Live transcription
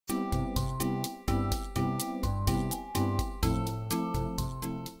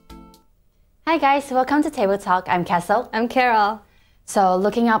Hi guys, welcome to Table Talk. I'm Kessyl. I'm Carol. So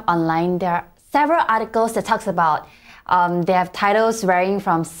looking up online, there are several articles that talks about, they have titles varying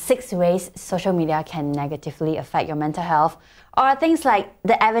from 6 ways social media can negatively affect your mental health, or things like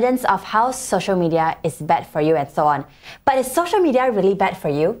the evidence of how social media is bad for you and so on. But is social media really bad for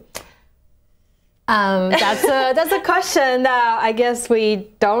you? That's a question that I guess we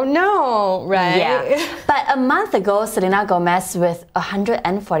don't know, right? Yeah. But a month ago, Selena Gomez, with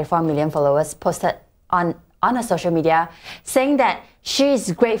 144 million followers, posted on her social media saying that she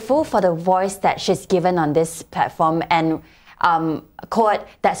is grateful for the voice that she's given on this platform and quote,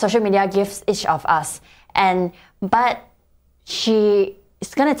 that social media gives each of us. But she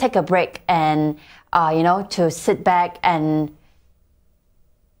is going to take a break and, to sit back and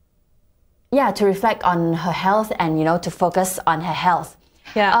to reflect on her health and, to focus on her health.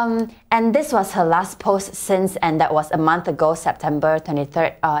 Yeah. And this was her last post since, and that was a month ago, September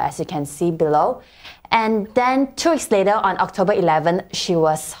 23rd, as you can see below. And then 2 weeks later, on October 11, she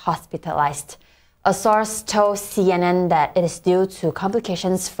was hospitalized. A source told CNN that it is due to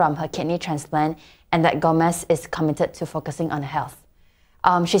complications from her kidney transplant and that Gomez is committed to focusing on her health.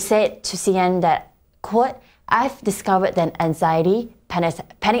 She said to CNN that, quote, "I've discovered that anxiety,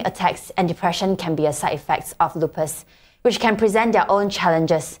 panic attacks, and depression can be a side effects of lupus, which can present their own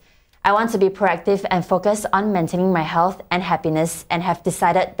challenges. I want to be proactive and focus on maintaining my health and happiness and have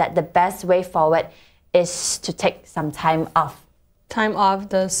decided that the best way forward is to take some time off." Time off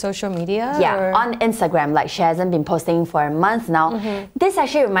the social media? Yeah, or? on Instagram. Like, she hasn't been posting for a month now. This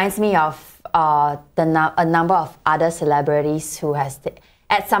actually reminds me of a number of other celebrities who has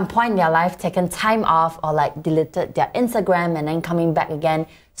at some point in their life taken time off or like deleted their Instagram and then coming back again,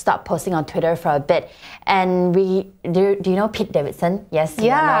 stop posting on Twitter for a bit. And do you know Pete Davidson? Yes,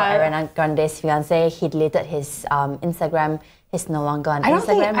 yeah. Ariana Grande's fiance. He deleted his Instagram. He's no longer on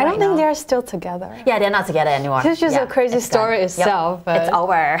Instagram. I don't think they're still together. Yeah, they're not together anymore. It's just a crazy story itself. Yep. It's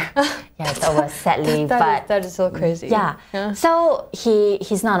over. Yeah, it's over, sadly. That is so crazy. Yeah. So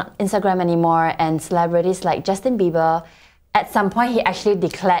he's not on Instagram anymore, and celebrities like Justin Bieber, at some point he actually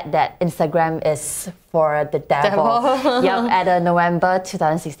declared that Instagram is for the devil. Yep, at a November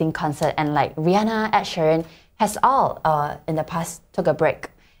 2016 concert, and like Rihanna, Ed Sheeran has all in the past took a break.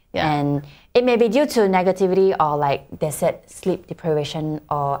 Yeah. And it may be due to negativity or, like they said, sleep deprivation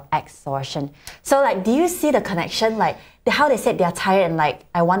or exhaustion. So, like, do you see the connection? Like, how they said they're tired and, like,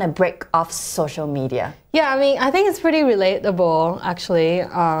 I want to break off social media. Yeah, I mean, I think it's pretty relatable, actually.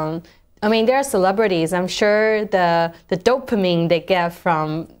 I mean, there are celebrities. I'm sure the dopamine they get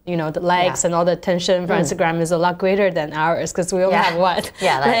from, the likes and all the attention from Instagram is a lot greater than ours, because we only have what?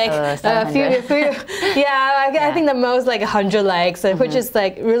 Yeah, a few. I think the most like 100 likes, which is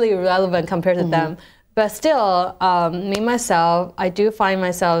like really irrelevant compared to them. But still, me myself, I do find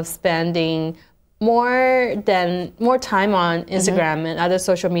myself spending more time on Instagram and other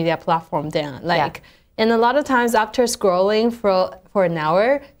social media platforms than and a lot of times after scrolling for an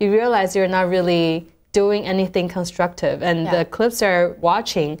hour, you realize you're not really doing anything constructive. And the clips they're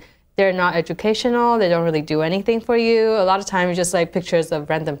watching, they're not educational. They don't really do anything for you. A lot of times, just like pictures of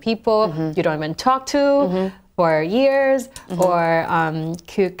random people you don't even talk to for years, or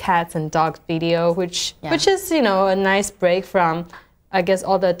cute cats and dogs video, which is, a nice break from, I guess,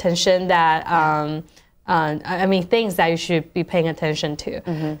 all the attention that, things that you should be paying attention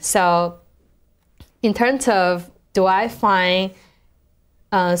to. So, in terms of, do I find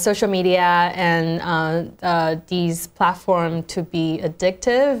social media and these platforms to be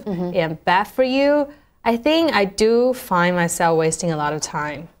addictive and bad for you? I think I do find myself wasting a lot of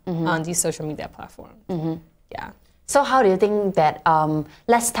time on these social media platforms. Yeah. So how do you think that,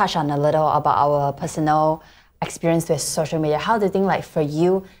 let's touch on a little about our personal experience with social media. How do you think, like, for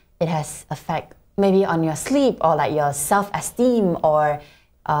you, it has effect maybe on your sleep or like your self-esteem or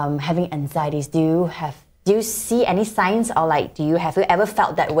having anxieties? Do you see any signs, or like have you ever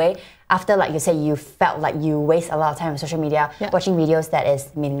felt that way after, like you said, you felt like you waste a lot of time on social media watching videos that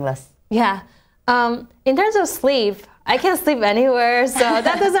is meaningless? Yeah. In terms of sleep, I can't sleep anywhere, so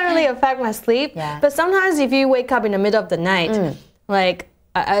that doesn't really affect my sleep. But sometimes if you wake up in the middle of the night, like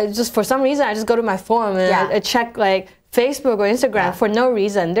I just, for some reason, I just go to my phone and I check like Facebook or Instagram for no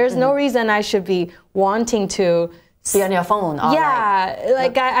reason. There's no reason I should be wanting to be on your phone. Or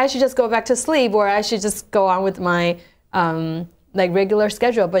I should just go back to sleep, or I should just go on with my regular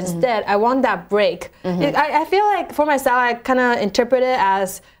schedule. But instead, I want that break. I feel like for myself, I kind of interpret it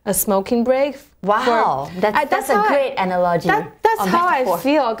as a smoking break. Wow, that's a great analogy. That's how I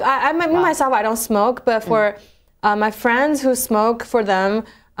feel. Myself, I don't smoke, but for my friends who smoke, for them,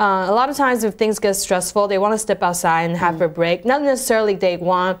 a lot of times if things get stressful, they want to step outside and have a break. Not necessarily they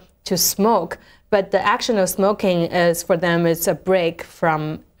want to smoke, but the action of smoking is for them, it's a break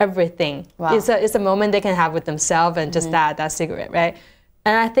from everything. Wow. It's a moment they can have with themselves and just that cigarette, right?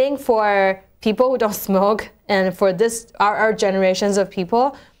 And I think for people who don't smoke and for our generations of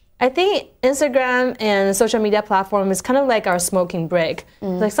people, I think Instagram and social media platform is kind of like our smoking break.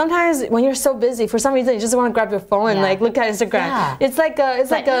 Like sometimes when you're so busy, for some reason you just want to grab your phone and like look at Instagram. Yeah. It's like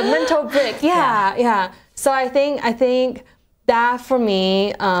a mental break. Yeah. So I think that for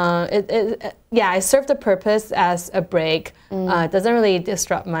me, it served the purpose as a break. It doesn't really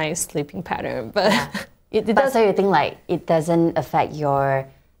disrupt my sleeping pattern, but it does. So you think like it doesn't affect your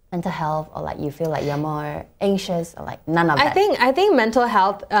mental health, or like you feel like you're more anxious, or like none of that? I think mental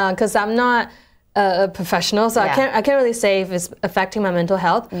health, because I'm not a professional, so I can't really say if it's affecting my mental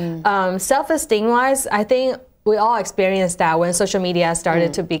health. Self-esteem wise, I think we all experienced that when social media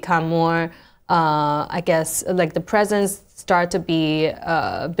started to become more, I guess, like the presence start to be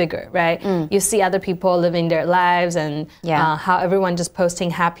bigger, right? You see other people living their lives and how everyone just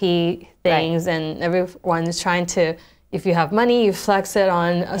posting happy things, and everyone is trying to, if you have money, you flex it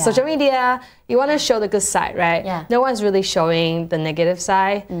on social media. You want to show the good side, right? Yeah. No one's really showing the negative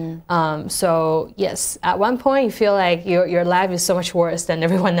side. So yes, at one point you feel like your life is so much worse than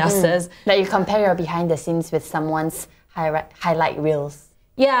everyone else's. That you compare your behind the scenes with someone's highlight reels.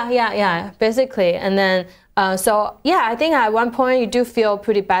 Yeah, basically. And then, I think at one point you do feel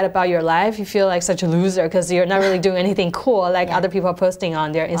pretty bad about your life. You feel like such a loser because you're not really doing anything cool like other people are posting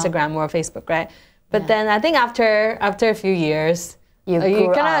on their Instagram or Facebook, right? But then I think after a few years, you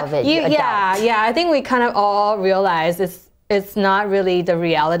grew out of it. I think we kind of all realize it's not really the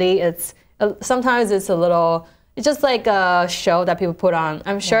reality. It's sometimes it's just like a show that people put on.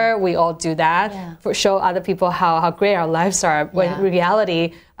 I'm sure we all do that for show other people how great our lives are. When in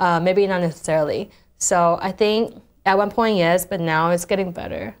reality, maybe not necessarily. So I think at one point yes, but now it's getting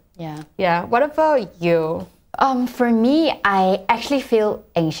better. Yeah. What about you? For me, I actually feel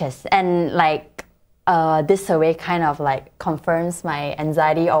anxious, and like this survey kind of like confirms my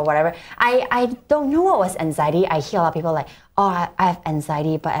anxiety or whatever. I don't know what was anxiety. I hear a lot of people like, oh, I have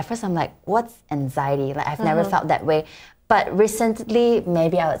anxiety, but at first I'm like, what's anxiety? Like I've never felt that way. But recently,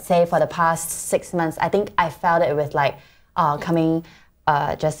 maybe I would say for the past 6 months, I think I felt it with like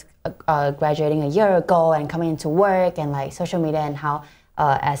graduating a year ago and coming into work and like social media, and how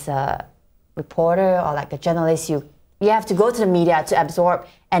as a reporter or like a journalist, you have to go to the media to absorb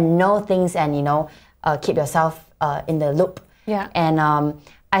and know things, and keep yourself in the loop. And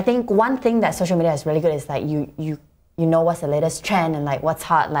I think one thing that social media is really good is like you know what's the latest trend and like what's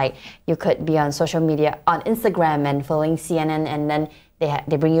hot. Like you could be on social media on Instagram and following CNN, and then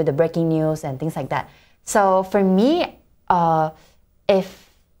they bring you the breaking news and things like that. So for me, it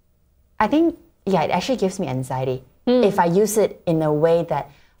actually gives me anxiety if I use it in a way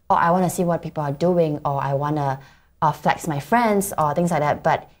that, oh, I want to see what people are doing, or I want to flex my friends or things like that.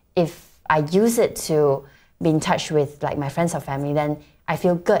 But if I use it to be in touch with like my friends or family, then I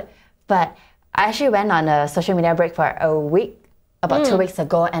feel good. But I actually went on a social media break for a week, about 2 weeks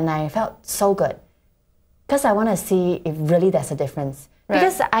ago, and I felt so good. Because I want to see if really there's a difference. Right.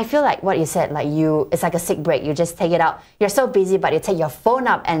 Because I feel like what you said, like it's like a sick break. You just take it out. You're so busy, but you take your phone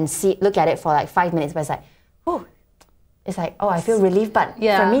up and look at it for like 5 minutes, but it's like, oh, it's like, oh, I feel relief. But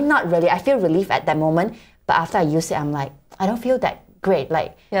for me, not really. I feel relief at that moment. But after I use it, I'm like, I don't feel that great.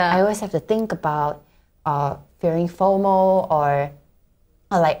 Like, I always have to think about fearing FOMO or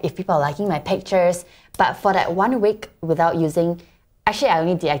like if people are liking my pictures. But for that 1 week without using, actually I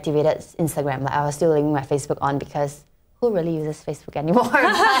only deactivated Instagram. Like I was still leaving my Facebook on because who really uses Facebook anymore?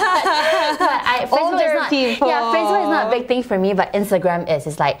 Facebook is not a big thing for me, but Instagram is.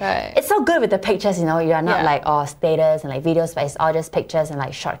 It's like, it's so good with the pictures, you know, you're not like status and like videos, but it's all just pictures and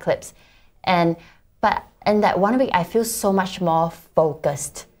like short clips. But in that 1 week, I feel so much more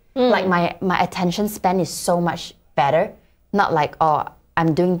focused. Like my attention span is so much better. Not like, oh,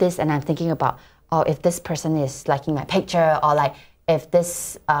 I'm doing this and I'm thinking about, oh, if this person is liking my picture, or like if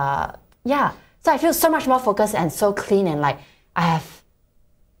this, So I feel so much more focused and so clean, and like I have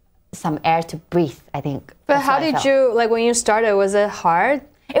some air to breathe, I think. But how did you, like when you started, was it hard?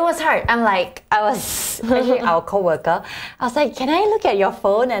 It was hard. I was actually our co-worker. I was like, can I look at your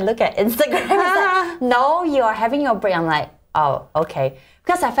phone and look at Instagram? Like, no, you are having your break. I'm like, oh, okay.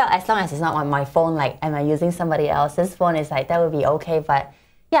 Because I felt as long as it's not on my phone, like, am I using somebody else's phone? It's like, that would be okay. But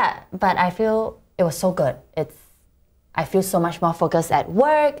yeah, but I feel it was so good. I feel so much more focused at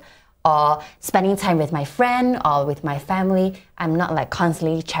work, or spending time with my friend or with my family. I'm not like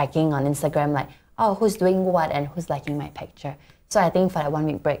constantly checking on Instagram like, oh, who's doing what and who's liking my picture. So I think for that 1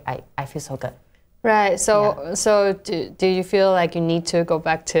 week break, I feel so good. Right. So do you feel like you need to go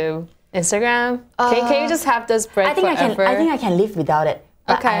back to Instagram? Can you just have this break forever? I think I can live without it.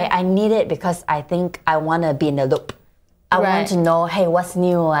 But Okay. I need it because I think I want to be in the loop. I want to know, hey, what's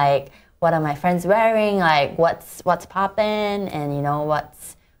new? Like, what are my friends wearing? Like, what's poppin'? And you know,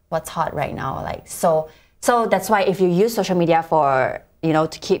 what's hot right now? Like, so that's why if you use social media for, you know,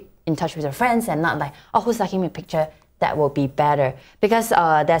 to keep in touch with your friends and not like, oh, who's liking my picture? That will be better. Because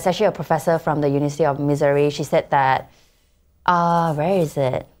there's actually a professor from the University of Missouri. She said that, where is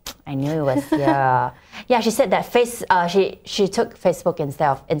it? I knew it was here. Yeah, she said that she took Facebook instead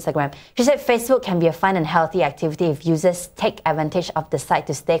of Instagram. She said Facebook can be a fun and healthy activity if users take advantage of the site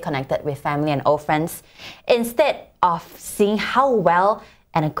to stay connected with family and old friends, instead of seeing how well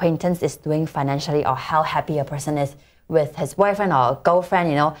an acquaintance is doing financially or how happy a person is with his boyfriend or girlfriend,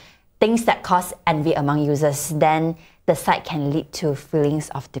 you know, things that cause envy among users, then the site can lead to feelings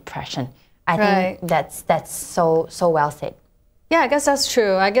of depression. I think that's so well said. Yeah, I guess that's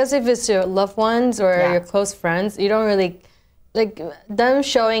true. I guess if it's your loved ones or your close friends, you don't really, like, them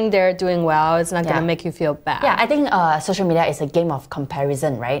showing they're doing well, it's not going to make you feel bad. Yeah, I think social media is a game of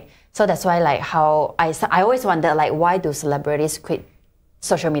comparison, right? So that's why, like, how I always wonder, like, why do celebrities quit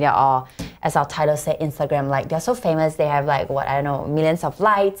social media, or as our title say, Instagram? Like, they're so famous, they have like, what, I don't know, millions of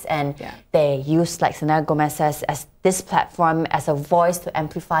likes, and they use like Selena Gomez as this platform as a voice to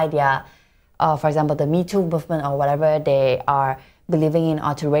amplify their, for example, the Me Too movement or whatever they are believing in,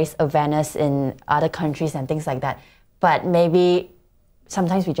 or to raise awareness in other countries and things like that. But maybe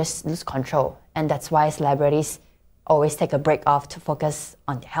sometimes we just lose control, and that's why celebrities always take a break off to focus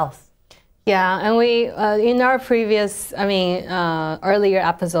on their health. Yeah, and we in our previous, earlier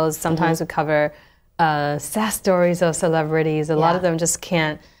episodes, sometimes we cover sad stories of celebrities. A lot of them just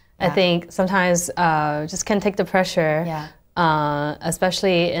can't. I think sometimes just can't take the pressure.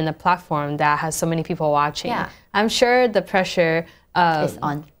 Especially in a platform that has so many people watching. I'm sure the pressure is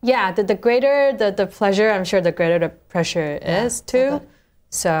on. Yeah, the greater the pleasure, I'm sure the greater the pressure is too.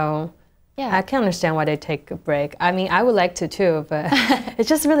 So I can understand why they take a break. I mean, I would like to too, but it's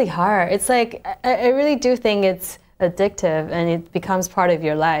just really hard. It's like, I really do think it's addictive and it becomes part of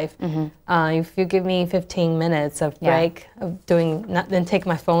your life. If you give me 15 minutes of break of doing, then take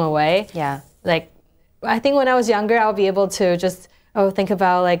my phone away. Like, I think when I was younger, I'll be able to just think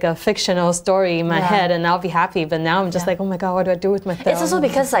about like a fictional story in my head and I'll be happy. But now I'm just like, oh my God, what do I do with my phone? It's also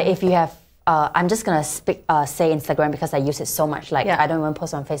because like if you have, I'm just gonna say Instagram because I use it so much. Like I don't even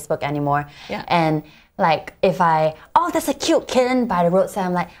post on Facebook anymore. And like if there's a cute kitten by the roadside,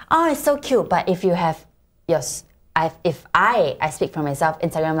 I'm like, oh, it's so cute. But if you have if I speak for myself,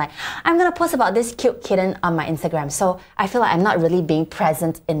 Instagram, like, I'm gonna post about this cute kitten on my Instagram. So I feel like I'm not really being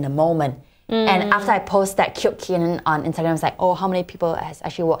present in the moment. And after I post that cute kitten on Instagram, it's like, oh, how many people has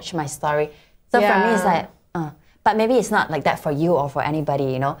actually watched my story? So for me, it's like, but maybe it's not like that for you or for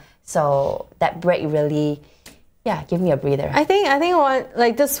anybody, you know? So that break really, give me a breather. I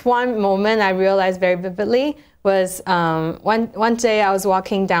think this one moment I realized very vividly was one day I was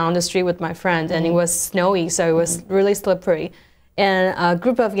walking down the street with my friend and it was snowy, so it was really slippery. And a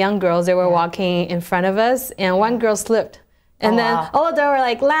group of young girls, they were walking in front of us and one girl slipped. And then all of them were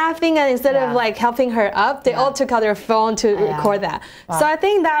like laughing, and instead of like helping her up, they all took out their phone to record that. So I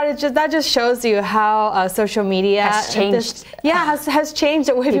think that just shows you how social media has changed. Has changed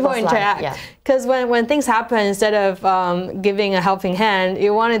the way people interact. Because when things happen, instead of giving a helping hand,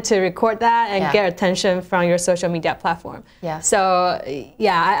 you wanted to record that and get attention from your social media platform. So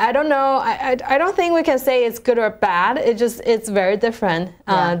I don't know. I don't think we can say it's good or bad. It's very different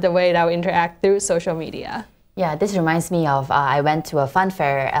the way that we interact through social media. Yeah, this reminds me of I went to a fun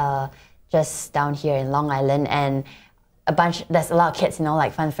fair just down here in Long Island, and there's a lot of kids, you know,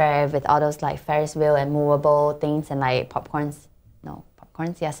 like fun fair with all those like Ferris wheel and movable things and like popcorns. No,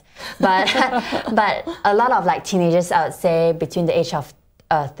 popcorns, yes. But but a lot of like teenagers, I would say between the age of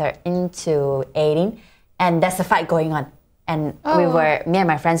 13 to 18, and there's a fight going on. And me and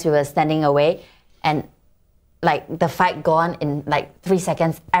my friends, we were standing away, and like the fight go on in like 3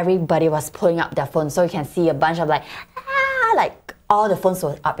 seconds, everybody was pulling up their phones. So you can see a bunch of like all the phones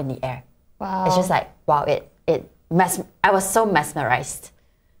were up in the air. Wow. It's just like, wow, I was so mesmerized.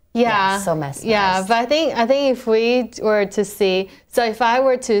 So mesmerized. Yeah, but I think if we were to see, so if I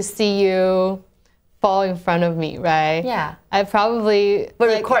were to see you fall in front of me, right? Yeah. I probably would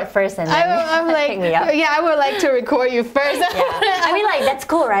record first and then I'm like, pick me up. I would like to record you first. I mean, like, that's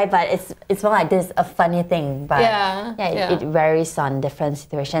cool, right? But it's more like this, a funny thing. But it varies on different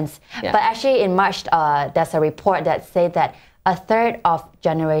situations. But actually in March, there's a report that said that a third of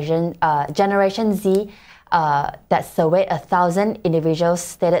Generation Z that surveyed 1,000 individuals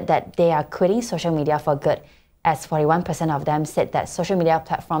stated that they are quitting social media for good, as 41% of them said that social media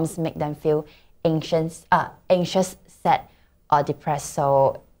platforms make them feel anxious, sad, or depressed.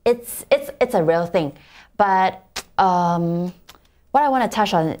 So it's a real thing. But what I want to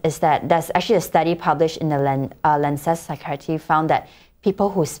touch on is that there's actually a study published in the Lancet Psychiatry found that people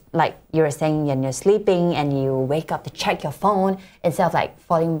who, like you were saying, when you're sleeping and you wake up to check your phone instead of like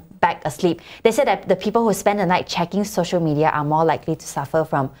falling back asleep, they said that the people who spend the night checking social media are more likely to suffer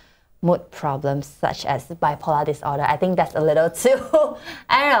from mood problems such as bipolar disorder. I think that's a little too,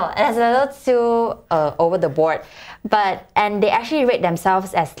 I don't know, that's a little too over the board. And they actually rate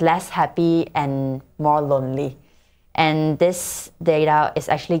themselves as less happy and more lonely. And this data is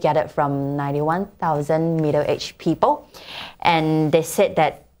actually gathered from 91,000 middle-aged people. And they said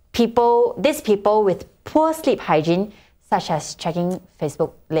that these people with poor sleep hygiene, such as checking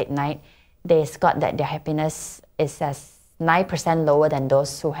Facebook late night, they scored that their happiness is as 9% lower than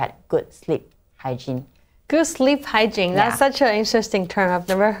those who had good sleep hygiene. Good sleep hygiene. That's such an interesting term. I've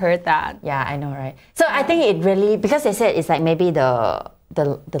never heard that. Yeah, I know, right? So I think it really, because they said it's like maybe the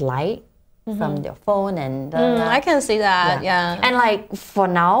light from your phone and I can see that. Yeah. And like for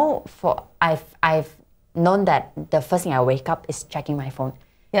now, I've known that the first thing I wake up is checking my phone.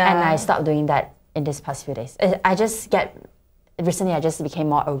 Yeah. And I stopped doing that in these past few days. Recently I just became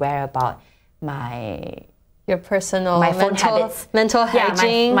more aware about your personal my phone habits. Mental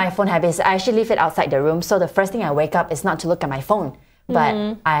hygiene. Yeah, my phone habits. I actually leave it outside the room. So the first thing I wake up is not to look at my phone,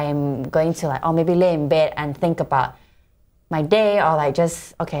 but I'm going to maybe lay in bed and think about my day, or like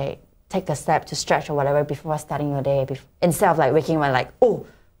just, take a step to stretch or whatever before starting your day, instead of like waking up like, oh,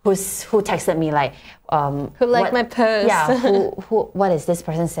 who texted me, like who liked my post? Yeah, what is this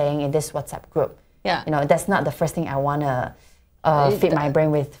person saying in this WhatsApp group? Yeah, that's not the first thing I want to feed my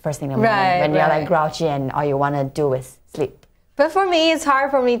brain with first thing in the morning when you're like grouchy and all you want to do is sleep. But for me, it's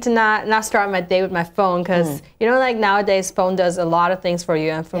hard for me to not start my day with my phone because like nowadays phone does a lot of things for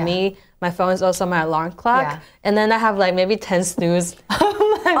you, and for me, my phone is also my alarm clock, and then I have like maybe 10 snooze.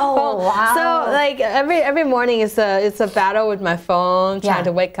 Oh wow! So like every morning it's a battle with my phone, trying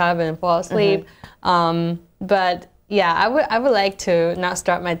to wake up and fall asleep. But yeah, I would like to not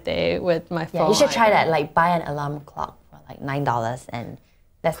start my day with my phone. You should try that. Like buy an alarm clock for like $9 and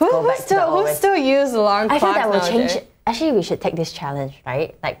let's go back to the old Who still use alarm clocks? I feel that will change. Actually, we should take this challenge,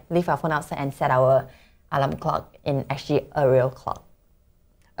 right? Like leave our phone outside and set our alarm clock in actually a real clock.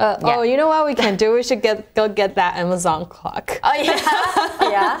 Oh, you know what we can do? We should go get that Amazon clock. Oh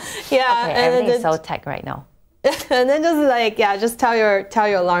yeah, yeah. Okay, everything's so tech right now. And then just tell your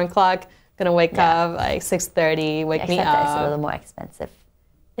alarm clock, gonna wake up like 6:30, wake me up. Except that it's a little more expensive.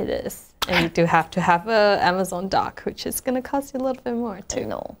 It is, and you do have to have a Amazon dock, which is gonna cost you a little bit more too.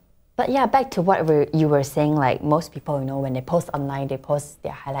 No. But yeah, back to what you were saying. Like most people, when they post online, they post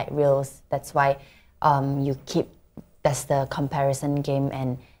their highlight reels. That's why that's the comparison game,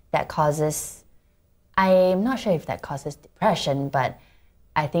 and that causes, I'm not sure if that causes depression, but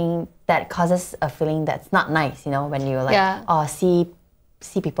I think that causes a feeling that's not nice, when you like, see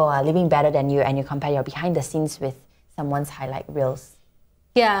people are living better than you and you compare your behind the scenes with someone's highlight reels.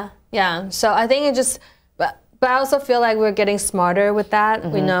 Yeah. So I think but I also feel like we're getting smarter with that.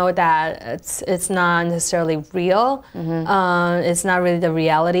 We know that it's not necessarily real. It's not really the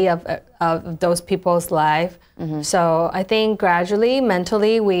reality of those people's life. So I think gradually,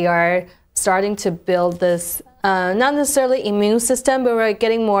 mentally, we are starting to build this, not necessarily immune system, but we're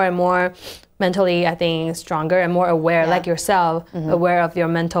getting more and more mentally, I think, stronger and more aware, like yourself, aware of your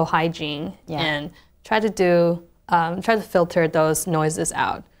mental hygiene, and try to filter those noises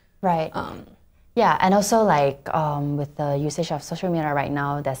out. Right. Yeah, and also like with the usage of social media right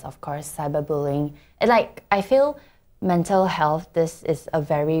now, there's of course cyberbullying. I feel mental health, this is a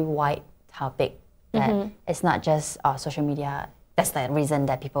very wide topic. That it's not just social media. That's the reason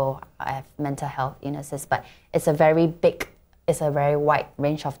that people have mental health illnesses, but it's a very wide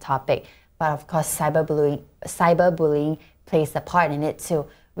range of topic. But of course, cyberbullying plays a part in it too.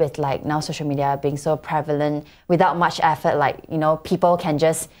 With like now social media being so prevalent, without much effort, people can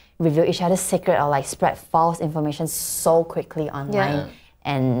just reveal each other's secret or like spread false information so quickly online,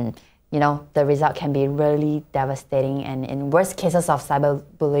 and the result can be really devastating. And in worst cases of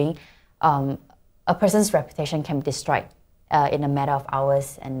cyberbullying, a person's reputation can be destroyed in a matter of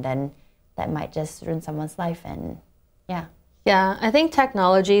hours, and then that might just ruin someone's life. And yeah, I think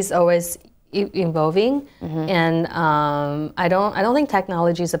technology is always evolving, and I don't think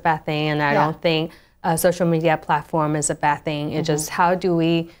technology is a bad thing, and I don't think a social media platform is a bad thing. It's just how do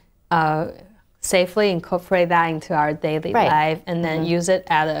we safely incorporate that into our daily life, and then use it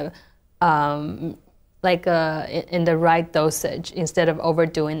at like in the right dosage instead of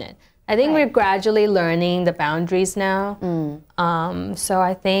overdoing it. I think we're gradually learning the boundaries now. So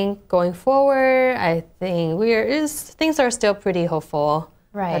I think going forward, I think things are still pretty hopeful.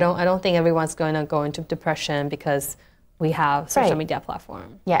 Right. I don't think everyone's going to go into depression because we have social media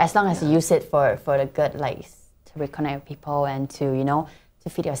platform. Yeah, as long as you use it for the good, like to reconnect with people and to, you know, to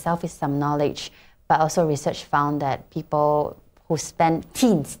feed yourself with some knowledge. But also research found that people who spend,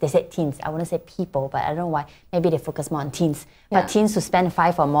 teens, they said teens, I wouldn't say people, but I don't know why, maybe they focus more on teens. But teens who spend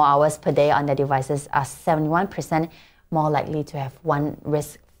 5 or more hours per day on their devices are 71% more likely to have one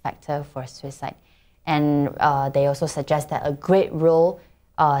risk factor for suicide. And they also suggest that a great rule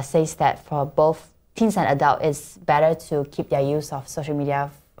says that for both teens and adults, it's better to keep their use of social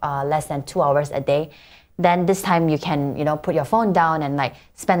media less than 2 hours a day. Then this time you can, you know, put your phone down and like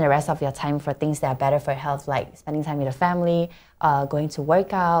spend the rest of your time for things that are better for your health, like spending time with the family, going to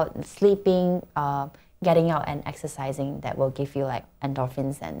work out, sleeping, getting out and exercising. That will give you like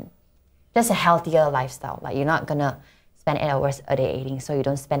endorphins and just a healthier lifestyle. Like you're not gonna spend 8 hours a day eating, so you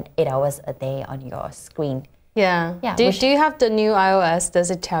don't spend 8 hours a day on your screen. Yeah. Do you have the new iOS?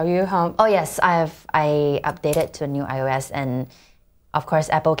 Does it tell you how? Oh yes, I updated to a new iOS, and of course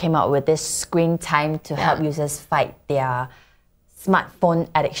Apple came out with this screen time to help users fight their smartphone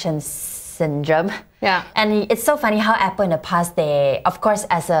addiction syndrome. Yeah. And it's so funny how Apple in the past, they, of course,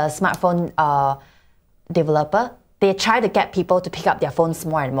 as a smartphone developer, they try to get people to pick up their phones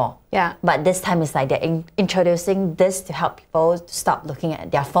more and more. Yeah. But this time it's like they're introducing this to help people to stop looking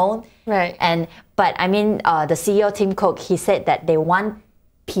at their phone. Right. But I mean, the CEO Tim Cook, he said that they want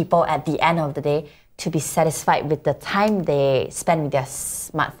people at the end of the day to be satisfied with the time they spend with their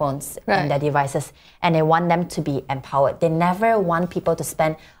smartphones and their devices, and they want them to be empowered. They never want people to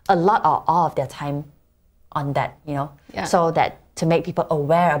spend a lot or all of their time on that, you know, so that to make people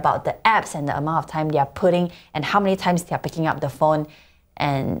aware about the apps and the amount of time they are putting and how many times they are picking up the phone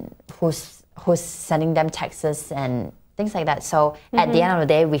and who's sending them texts and things like that. So at the end of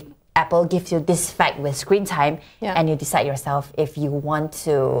the day, Apple gives you this fact with screen time, and you decide yourself if you want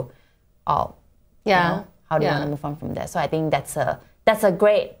to, you know, how do you want to move on from there. So I think that's a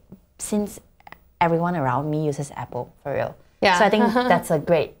great, since everyone around me uses Apple for real. Yeah. So I think that's a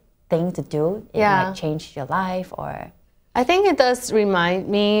great thing to do. It might change your life or. I think it does remind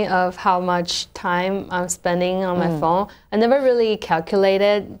me of how much time I'm spending on my phone. I never really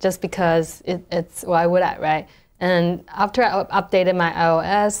calculated just because it's why would I, right? And after I updated my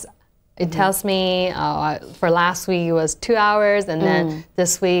iOS, it tells me for last week it was 2 hours, and then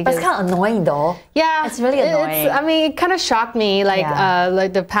this week. But it's kind of annoying though. Yeah, it's really annoying. I mean, it kind of shocked me.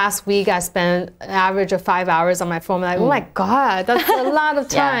 Like the past week, I spent an average of 5 hours on my phone. I'm like, oh my god, that's a lot of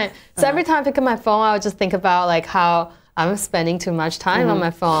time. So every time I pick up my phone, I would just think about like how I'm spending too much time on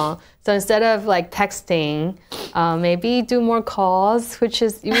my phone. So instead of like texting, maybe do more calls, which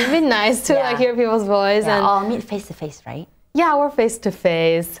is really nice to like hear people's voice. Yeah, or meet face to face, right? Yeah, we're face to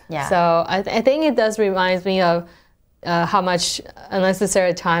face. Yeah. So I think it does remind me of how much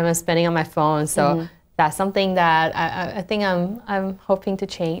unnecessary time I'm spending on my phone. So that's something that I think I'm hoping to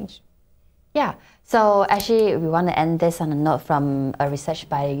change. Yeah. So actually, we want to end this on a note from a research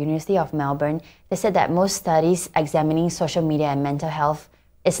by the University of Melbourne. They said that most studies examining social media and mental health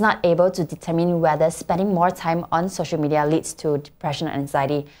is not able to determine whether spending more time on social media leads to depression and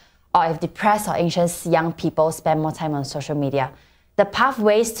anxiety, or if depressed or anxious young people spend more time on social media. The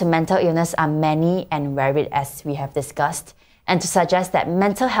pathways to mental illness are many and varied, as we have discussed, and to suggest that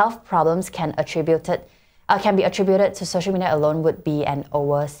mental health problems can be attributed to social media alone would be an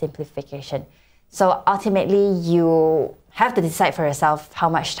oversimplification. So ultimately, you have to decide for yourself how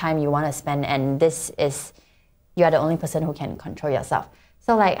much time you want to spend, and you are the only person who can control yourself.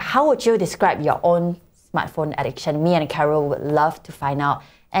 So like, how would you describe your own smartphone addiction? Me and Carol would love to find out.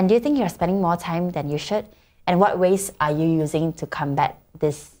 And do you think you're spending more time than you should? And what ways are you using to combat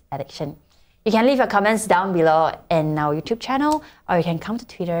this addiction? You can leave your comments down below in our YouTube channel, or you can come to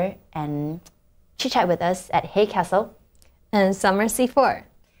Twitter and chit-chat with us at Hey Kessyl and Summer C4.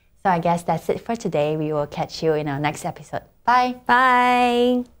 So I guess that's it for today. We will catch you in our next episode. Bye.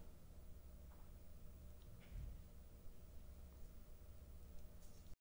 Bye.